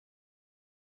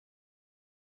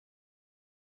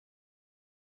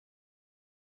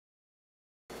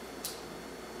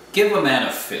Give a man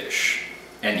a fish,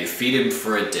 and you feed him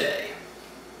for a day.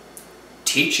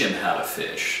 Teach him how to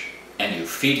fish, and you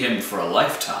feed him for a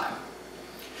lifetime.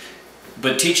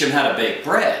 But teach him how to bake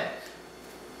bread,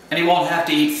 and he won't have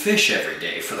to eat fish every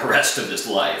day for the rest of his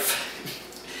life.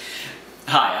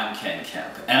 Hi, I'm Ken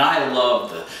Kemp, and I love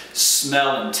the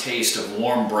smell and taste of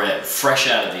warm bread fresh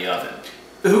out of the oven.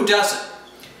 Who doesn't?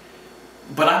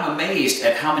 But I'm amazed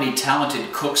at how many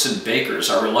talented cooks and bakers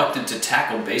are reluctant to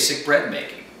tackle basic bread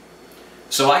making.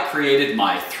 So I created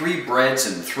my 3 Breads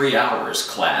in 3 Hours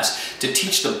class to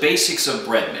teach the basics of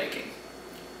bread making.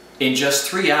 In just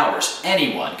 3 hours,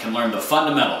 anyone can learn the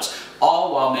fundamentals,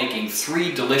 all while making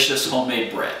 3 delicious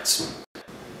homemade breads.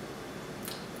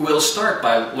 We'll start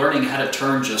by learning how to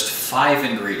turn just 5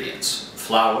 ingredients,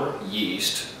 flour,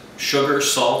 yeast, sugar,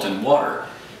 salt, and water,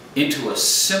 into a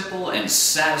simple and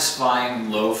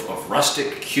satisfying loaf of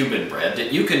rustic Cuban bread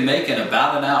that you can make in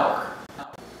about an hour.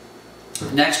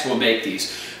 Next, we'll make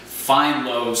these fine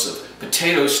loaves of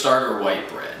potato starter white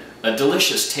bread, a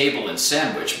delicious table and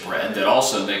sandwich bread that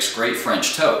also makes great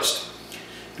French toast.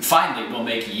 And finally, we'll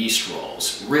make yeast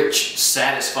rolls, rich,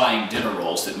 satisfying dinner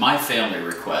rolls that my family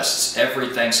requests every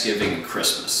Thanksgiving and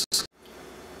Christmas.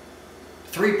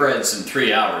 3 Breads in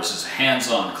 3 Hours is a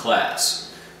hands-on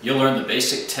class. You'll learn the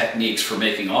basic techniques for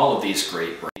making all of these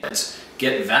great breads,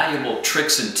 get valuable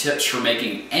tricks and tips for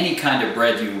making any kind of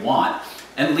bread you want,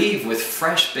 and leave with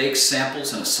fresh baked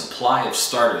samples and a supply of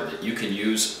starter that you can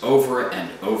use over and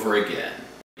over again.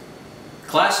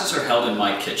 Classes are held in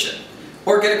my kitchen,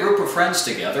 or get a group of friends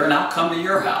together and I'll come to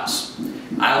your house.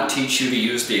 I'll teach you to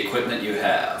use the equipment you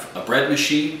have, a bread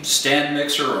machine, stand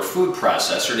mixer, or food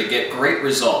processor to get great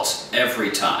results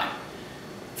every time.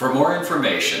 For more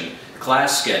information,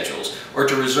 class schedules, or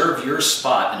to reserve your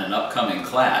spot in an upcoming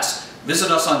class,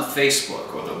 visit us on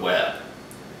Facebook or the web.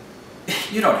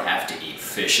 You don't have to eat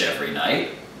fish every night.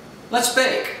 Let's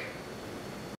bake.